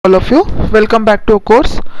All of you, welcome back to our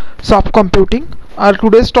course soft computing. Our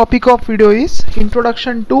today's topic of video is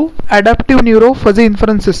introduction to adaptive neuro fuzzy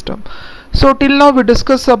inference system. So till now we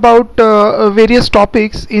discuss about various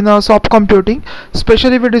topics in soft computing.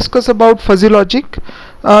 Especially we discuss about fuzzy logic,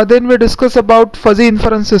 then we discuss about fuzzy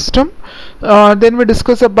inference system, then we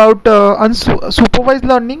discuss about supervised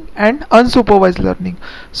learning and unsupervised learning.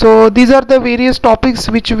 So these are the various topics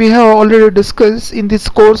which we have already discussed in this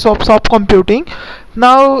course of soft computing.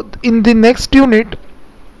 Now in the next unit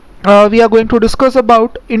we are going to discuss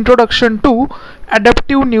about introduction to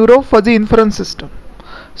adaptive neuro fuzzy inference system.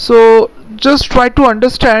 So just try to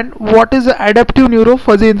understand what is the adaptive neuro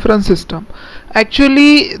fuzzy inference system.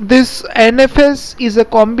 Actually this NFS is a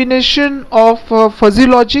combination of fuzzy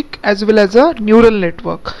logic as well as a neural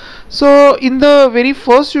network. So in the very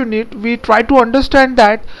first unit we try to understand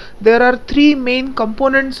that there are three main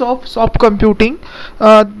components of soft computing.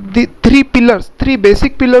 The three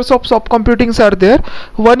basic pillars of soft computing are there.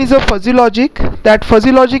 One is a fuzzy logic. That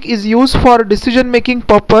fuzzy logic is used for decision making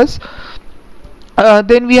purpose.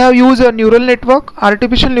 Then we have used a neural network.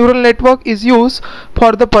 Artificial neural network is used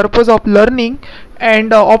for the purpose of learning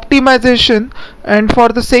and optimization, and for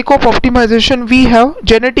the sake of optimization we have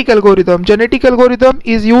genetic algorithm. Genetic algorithm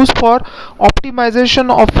is used for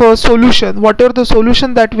optimization of a solution. Whatever the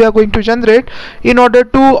solution that we are going to generate, in order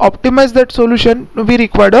to optimize that solution we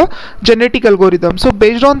require a genetic algorithm. So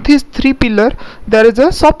based on these three pillars there is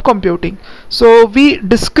a soft computing. So we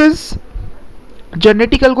discuss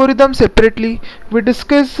genetic algorithm separately, we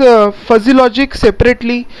discuss fuzzy logic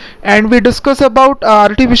separately, and we discuss about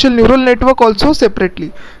artificial neural network also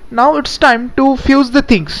separately. Now it's time to fuse the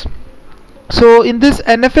things. So in this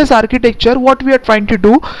NFS architecture what we are trying to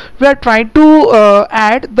do, we are trying to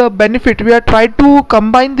add the benefit, we are trying to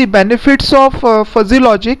combine the benefits of fuzzy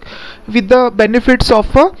logic with the benefits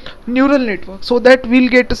of a neural network, so that we'll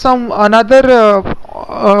get some another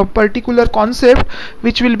particular concept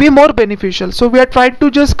which will be more beneficial. So we are trying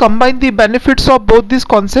to just combine the benefits of both these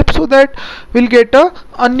concepts so that we'll get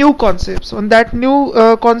a new concept. So that new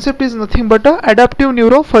concept is nothing but a adaptive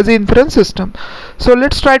neuro fuzzy inference system. So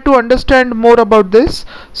let's try to understand more about this.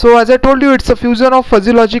 So as I told you, it's a fusion of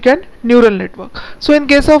fuzzy logic and neural network. So in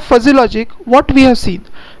case of fuzzy logic, what we have seen,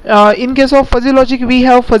 in case of fuzzy logic we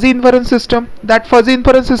have fuzzy inference system. That fuzzy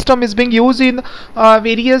inference system is being used in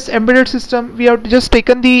various embedded system. We have just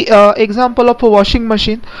taken the example of a washing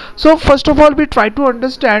machine. So first of all we try to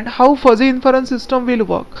understand how fuzzy inference system will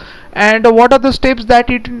work and what are the steps that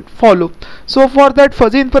it follow. So for that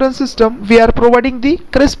fuzzy inference system we are providing the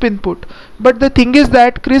crisp input, but the thing is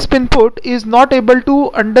that crisp input is not able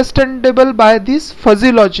to understandable by this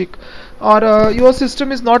fuzzy logic, or your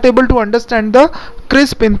system is not able to understand the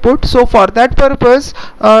crisp input. So for that purpose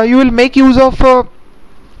you will make use of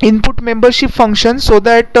input membership function, so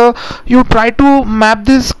that you try to map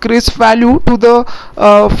this crisp value to the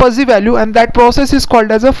fuzzy value, and that process is called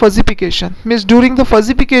as a fuzzification. Means during the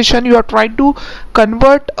fuzzification you are trying to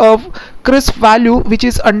convert a crisp value which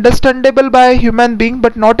is understandable by a human being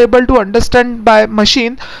but not able to understand by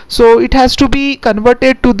machine, so it has to be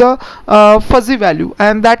converted to the fuzzy value,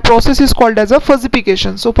 and that process is called as a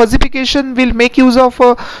fuzzification. So fuzzification will make use of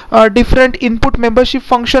a different input membership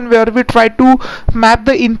function where we try to map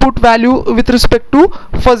the input value with respect to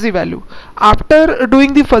fuzzy value. After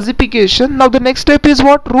doing the fuzzification, now the next step is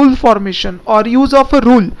what? Rule formation or use of a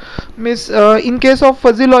rule. Means in case of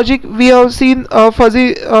fuzzy logic we have seen a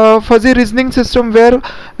fuzzy reasoning system where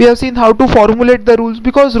we have seen how to formulate the rules,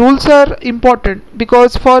 because rules are important,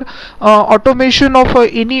 because for automation of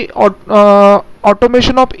any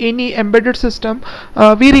embedded system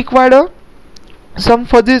we require some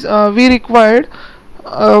fuzzies.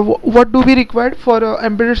 What do we require for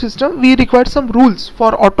embedded system? We require some rules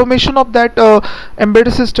for automation of that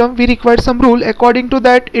embedded system. We require some rule, according to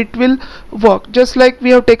that it will work. Just like we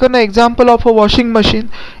have taken an example of a washing machine.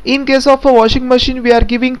 In case of a washing machine we are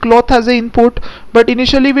giving cloth as an input, but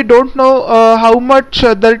initially we don't know how much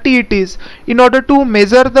dirty it is. In order to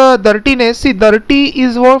measure the dirtiness, see, dirty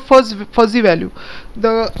is our first fuzzy value.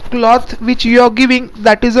 The cloth which you are giving,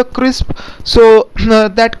 that is a crisp, so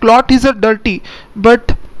that cloth is a dirty,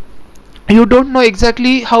 but you don't know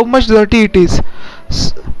exactly how much dirty it is.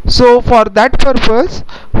 So for that purpose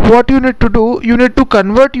what you need to do, you need to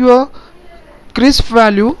convert your crisp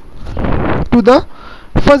value to the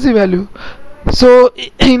fuzzy value. So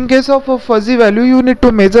in case of a fuzzy value you need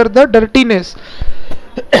to measure the dirtiness.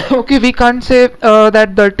 Okay, we can't say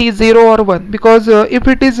that dirty is 0 or 1, because if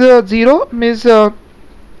it is 0 means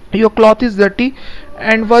your cloth is dirty,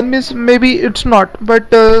 and one means maybe it's not, but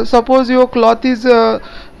suppose your cloth is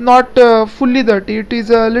not fully dirty, it is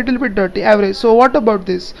a little bit dirty, average. So what about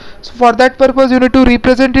this? So for that purpose you need to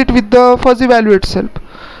represent it with the fuzzy value itself.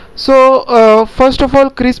 So first of all,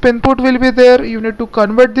 crisp input will be there. You need to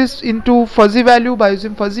convert this into fuzzy value by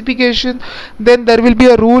using fuzzification. Then there will be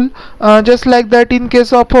a rule, just like that in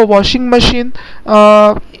case of a washing machine.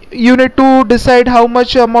 You need to decide how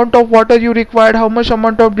much amount of water you required, how much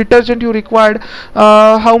amount of detergent you required,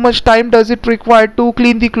 how much time does it require to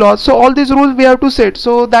clean the cloth. So all these rules we have to set.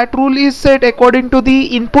 So that rule is set according to the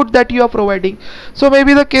input that you are providing. So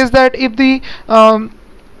maybe the case that if the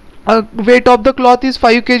weight of the cloth is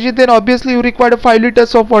 5 kg, then obviously you require 5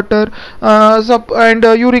 liters of water, and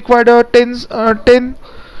you require 10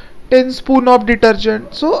 spoon of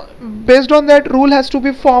detergent. So based on that, rule has to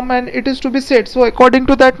be formed and it is to be set. So according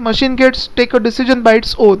to that, machine gets take a decision by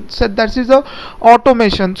its own. So that is the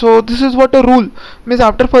automation. So this is what a rule means.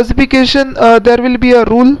 After fuzzification there will be a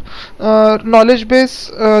rule, knowledge base.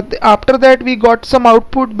 After that we got some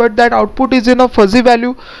output, but that output is in a fuzzy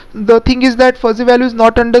value. The thing is that fuzzy value is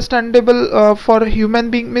not understandable for human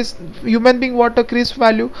being, means human being what a crisp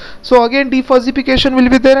value. So again defuzzification will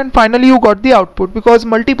be there, and finally you got the output, because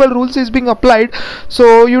multiple rules is being applied.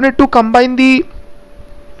 So you need to combine the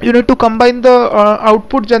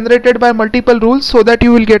output generated by multiple rules so that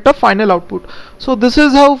you will get a final output. So this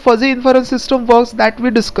is how fuzzy inference system works that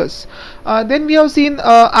we discuss. Then we have seen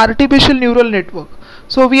artificial neural network.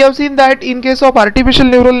 So we have seen that in case of artificial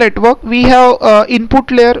neural network, we have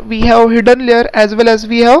input layer, we have hidden layer, as well as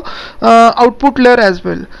we have output layer as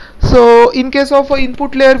well. So in case of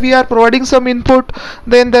input layer, we are providing some input,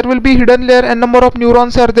 then there will be hidden layer and number of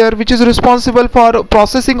neurons are there which is responsible for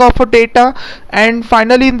processing of data, and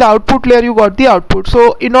finally in the output layer you got the output.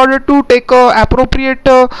 So in order to take a appropriate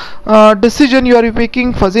decision, you are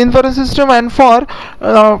making fuzzy inference system, and for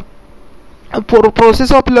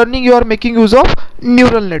process of learning you are making use of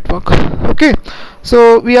neural network. Okay,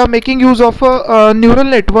 so we are making use of a neural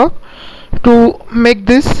network to make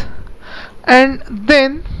this, and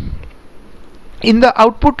then in the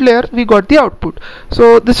output layer we got the output.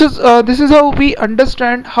 So this is how we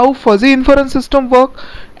understand how fuzzy inference system work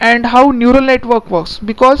and how neural network works,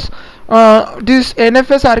 because this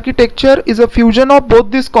NFS architecture is a fusion of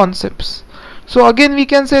both these concepts. So again we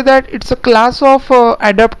can say that it's a class of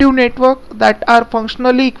adaptive network that are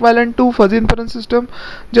functionally equivalent to fuzzy inference system.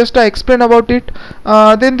 Just I explained about it.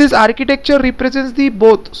 Then this architecture represents the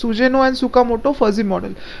both Sugeno and Tsukamoto fuzzy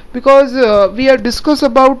model, because we have discussed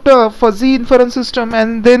about fuzzy inference system,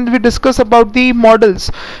 and then we discuss about the models,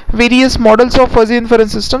 various models of fuzzy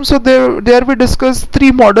inference system. So there we discuss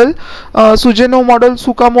three model, Sugeno model,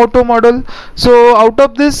 Tsukamoto model. So out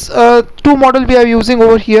of this two model we are using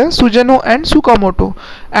over here, Sugeno and Tsukamoto,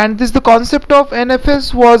 and this the concept of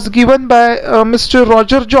NFS was given by Mr.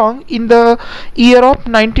 Roger Jong in the year of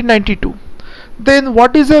 1992. Then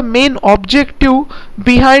what is the main objective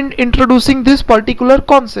behind introducing this particular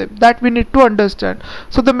concept, that we need to understand.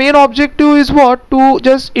 So the main objective is what? To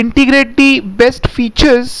just integrate the best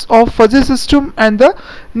features of fuzzy system and the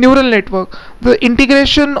neural network. The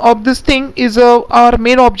integration of this thing is our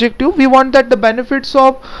main objective. We want that the benefits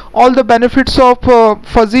of all the benefits of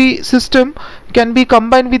fuzzy system can be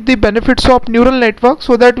combined with the benefits of neural network,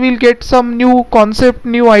 so that we'll get some new concept,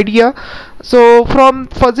 new idea. So from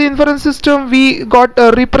fuzzy inference system we got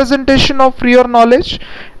a representation of prior knowledge,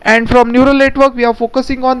 and from neural network we are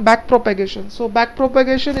focusing on back propagation. So back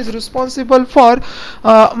propagation is responsible for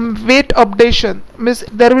weight updation, means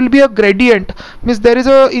there will be a gradient, means there is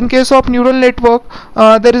a, in case of neural network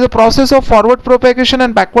there is a process of forward propagation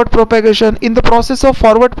and backward propagation. In the process of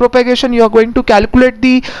forward propagation you are going to calculate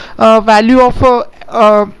the value of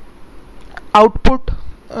output,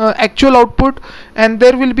 actual output, and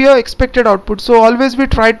there will be a expected output. So always we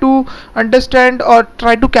try to understand or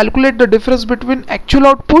try to calculate the difference between actual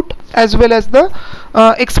output as well as the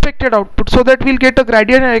expected output, so that we'll get a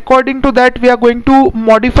gradient, and according to that we are going to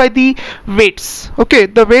modify the weights. Okay,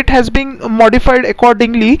 the weight has been modified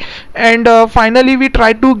accordingly, and finally we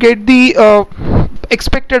try to get the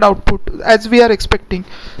expected output as we are expecting.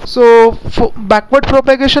 So for backward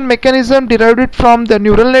propagation mechanism derived from the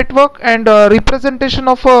neural network, and representation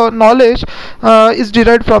of knowledge is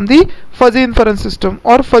derived from the fuzzy inference system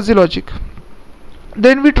or fuzzy logic.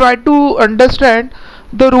 Then we try to understand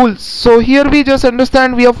the rules. So here we just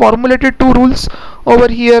understand we have formulated two rules over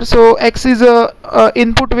here. So x is a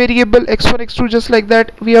input variable, x1 x2, just like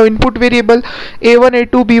that. We have input variable a1 a2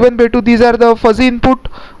 b1 b2, these are the fuzzy input,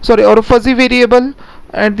 sorry, or fuzzy variable,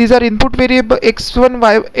 and these are input variable. X1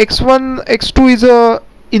 x1 x2 is a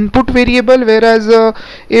input variable, whereas a1,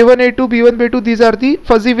 a2, b1, b2, these are the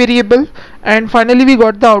fuzzy variable, and finally we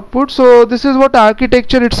got the output. So this is what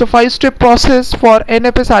architecture. It's a 5-step process for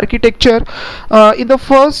NFS architecture. In the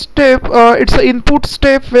first step, it's an input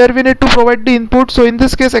step where we need to provide the input. So in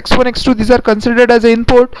this case, x1, x2, these are considered as an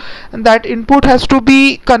input, and that input has to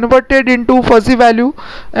be converted into fuzzy value.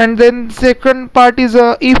 And then second part is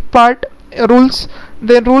a if part, rules,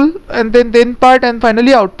 then rule, and then part, and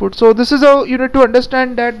finally output. So this is how you need to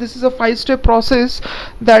understand that this is a 5-step process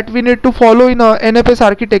that we need to follow in a NFS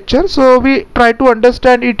architecture. So we try to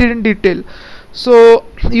understand it in detail, so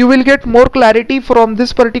you will get more clarity from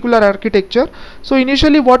this particular architecture. So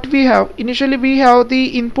initially what we have, we have the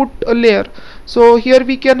input layer. So here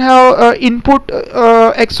we can have input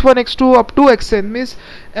x1, x2 up to xn, means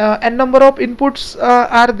n number of inputs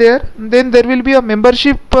are there. Then there will be a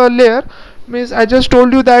membership layer, means I just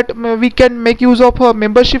told you that we can make use of a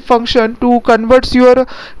membership function to convert your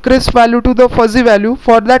crisp value to the fuzzy value.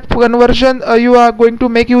 For that conversion you are going to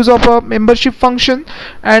make use of a membership function,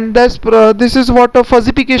 and this is what a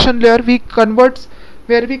fuzzification layer we convert,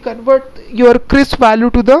 where we convert your crisp value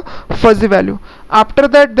to the fuzzy value. After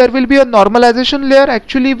that there will be a normalization layer,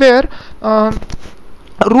 actually where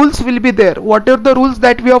rules will be there. What are the rules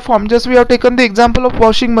that we have formed? Just we have taken the example of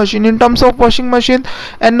washing machine. In terms of washing machine,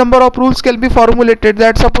 n number of rules can be formulated.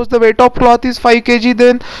 That suppose the weight of cloth is 5 kg,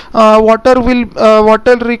 then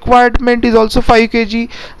water requirement is also 5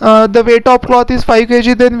 kg. The weight of cloth is 5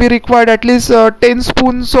 kg, then we required at least 10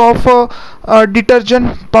 spoons of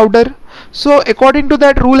detergent powder. So according to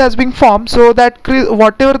that rule has been formed, so that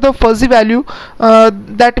whatever the fuzzy value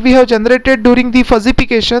that we have generated during the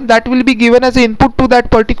fuzzification, that will be given as an input to that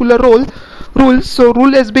particular rule. So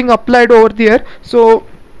rule is being applied over there. So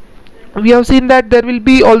we have seen that there will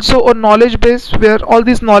be also a knowledge base where all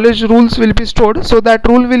these knowledge rules will be stored. So that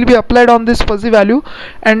rule will be applied on this fuzzy value,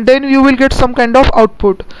 and then you will get some kind of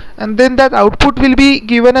output, and then that output will be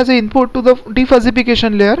given as an input to the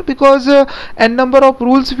defuzzification layer, because n number of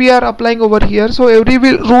rules we are applying over here. So every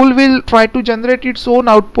rule will try to generate its own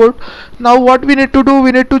output. Now what we need to do,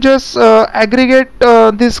 we need to just aggregate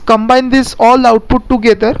combine this all output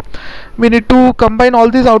together. We need to combine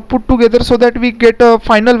all these output together so that we get a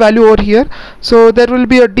final value over here. So there will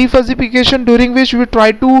be a defuzzification during which we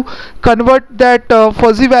try to convert that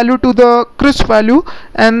fuzzy value to the crisp value,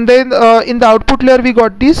 and then in the output layer we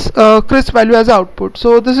got this crisp value as output.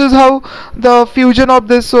 So this is how the fusion of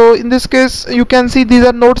this. So in this case you can see these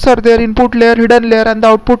are nodes are there: input layer, hidden layer, and the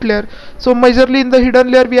output layer. So majorly in the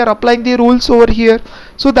hidden layer we are applying the rules over here.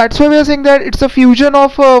 So that's why we are saying that it's a fusion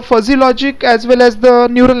of fuzzy logic as well as the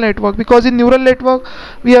neural network, because in neural network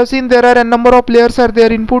we have seen there are a number of layers are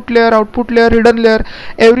there: input layer, output layer, hidden layer.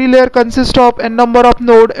 Every layer consists of a number of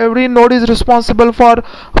node. Every node is responsible for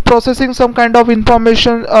processing some kind of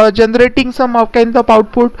information, generating some kind of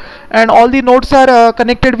output, and all the nodes are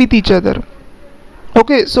connected with each other.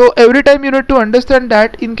 Okay, so every time you need to understand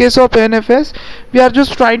that in case of NFS we are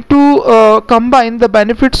just trying to combine the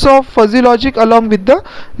benefits of fuzzy logic along with the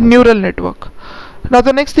neural network. Now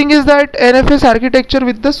the next thing is that NFS architecture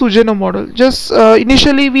with the Sugeno model. Just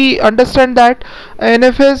initially we understand that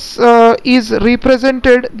NFS is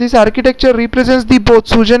represented, this architecture represents the both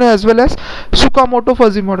Sugeno as well as Tsukamoto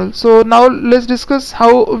fuzzy model. So now let's discuss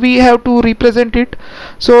how we have to represent it.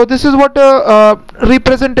 So this is what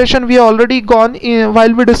representation we have already gone in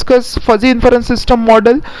while we discuss fuzzy inference system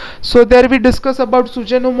model. So there we discuss about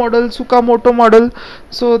Sugeno model, Tsukamoto model.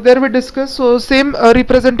 So there we discuss, so same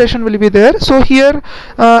representation will be there. So here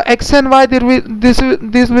x and y, this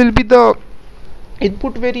will be the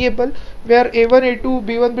input variable, where a1, a2,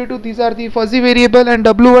 b1, b2, these are the fuzzy variable, and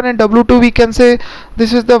w1 and w2 we can say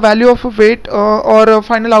this is the value of a weight or a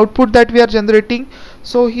final output that we are generating.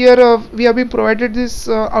 So here we have been provided this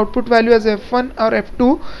output value as f1 or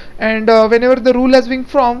f2, and whenever the rule has been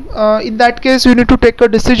formed, in that case you need to take a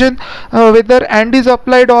decision whether AND is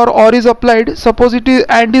applied or is applied. Suppose it is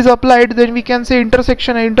AND is applied, then we can say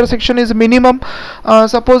intersection, and intersection is minimum.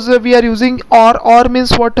 Suppose we are using or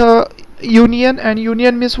means what, union, and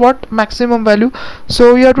union means what, maximum value.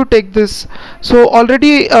 So you have to take this. So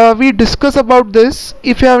already we discuss about this.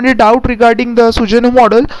 If you have any doubt regarding the Sugeno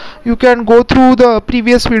model, you can go through the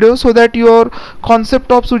previous video so that your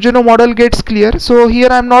concept of Sugeno model gets clear. So here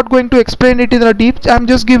I am not going to explain it in a deep, I am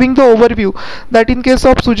just giving the overview that in case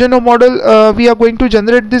of Sugeno model we are going to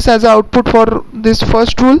generate this as an output for this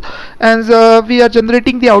first rule, and we are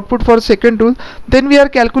generating the output for second rule. Then we are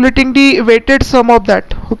calculating the weighted sum of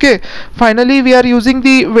that. Okay, finally we are using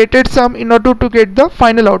the weighted sum in order to get the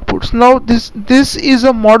final outputs. Now this is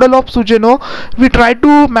a model of Sugeno. We try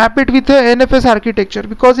to map it with the NFS architecture,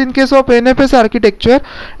 because in case of NFS architecture,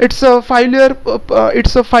 it's a 5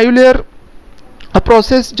 layer a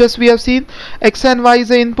process. Just we have seen x and y is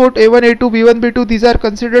the input, a1 a2 b1 b2, these are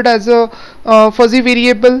considered as a fuzzy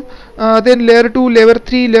variable. Then layer 2, layer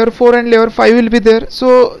 3, layer 4 and layer 5 will be there.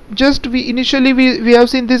 So just we have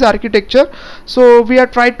seen this architecture, so we are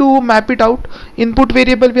trying to map it out. Input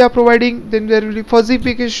variable we are providing, then there will be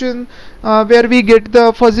fuzzification where we get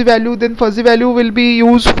the fuzzy value, then fuzzy value will be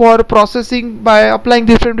used for processing by applying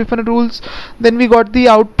different rules. Then we got the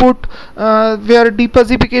output where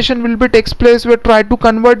defuzzification will be takes place. We try to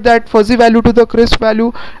convert that fuzzy value to the crisp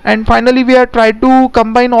value, and finally we are try to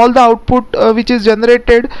combine all the output which is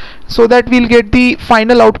generated, so that we'll get the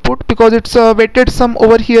final output. Because it's a weighted sum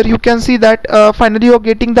over here, you can see that finally you're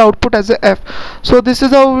getting the output as a f. So this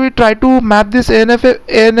is how we try to map this NFS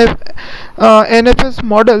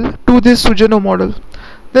model to this Sugeno model.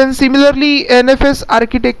 Then similarly NFS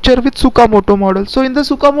architecture with Tsukamoto model. So in the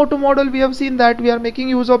Tsukamoto model we have seen that we are making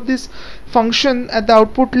use of this function at the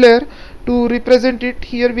output layer to represent it.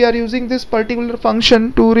 Here we are using this particular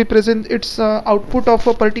function to represent its output of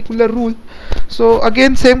a particular rule. So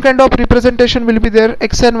again same kind of representation will be there.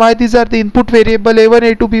 X and y, these are the input variable, a1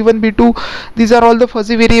 a2 b1 b2, these are all the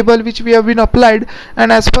fuzzy variable which we have been applied,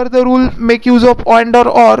 and as per the rule make use of AND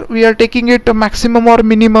or we are taking it a maximum or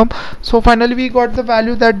minimum. So finally we got the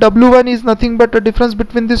value that w1 is nothing but a difference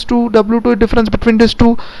between these two, w2 difference between these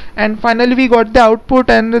two, and finally we got the output,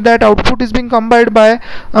 and that output is being combined by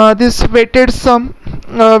this weighted sum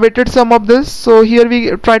of this. So here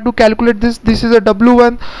we try to calculate this. This is a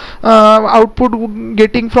w1 output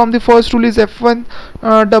getting from the first rule is f1,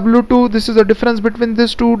 w2, this is the difference between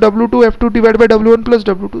this two, w2 f2 divided by w1 plus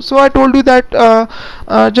w2. So I told you that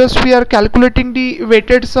just we are calculating the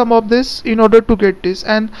weighted sum of this in order to get this,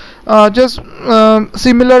 and just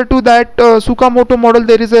similar to that Tsukamoto model,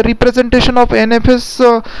 there is a representation of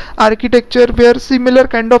NFS architecture where similar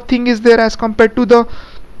kind of thing is there as compared to the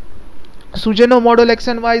Sugeno model. X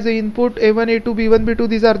and y is the input, a1 a2 b1 b2,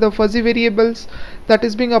 these are the fuzzy variables that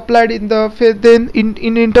is being applied in the then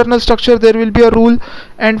in internal structure there will be a rule,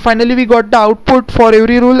 and finally we got the output for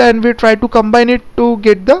every rule, and we try to combine it to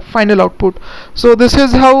get the final output. So this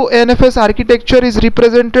is how NFS architecture is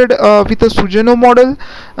represented with a Sugeno model,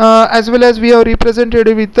 as well as we have represented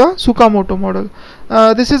with the Tsukamoto model.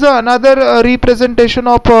 This is another representation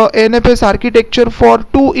of NFS architecture for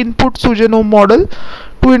two input Sugeno model.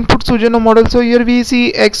 So here we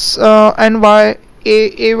see x and y,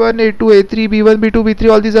 a1 a2 a3 b1 b2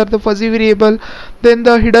 b3, all these are the fuzzy variable. Then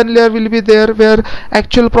the hidden layer will be there where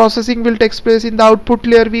actual processing will take place. In the output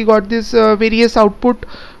layer we got this various output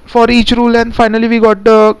for each rule, and finally we got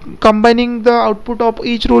the combining the output of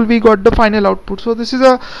each rule, we got the final output. So this is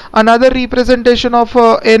another representation of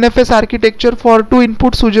NFS architecture for two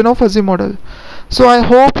input Sugeno fuzzy model. So I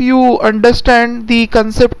hope you understand the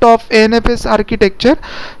concept of NFS architecture.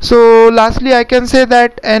 So lastly I can say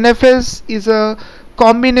that NFS is a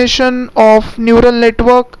combination of neural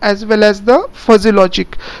network as well as the fuzzy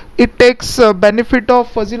logic. It takes benefit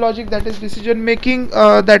of fuzzy logic, that is decision making,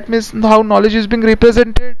 that means how knowledge is being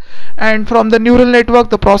represented, and from the neural network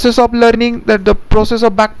the process of learning, that the process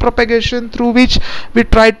of back propagation through which we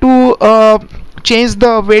try to change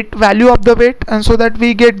the value of the weight, and so that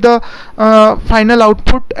we get the final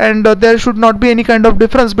output, and there should not be any kind of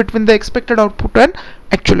difference between the expected output and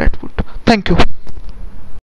actual output. Thank you.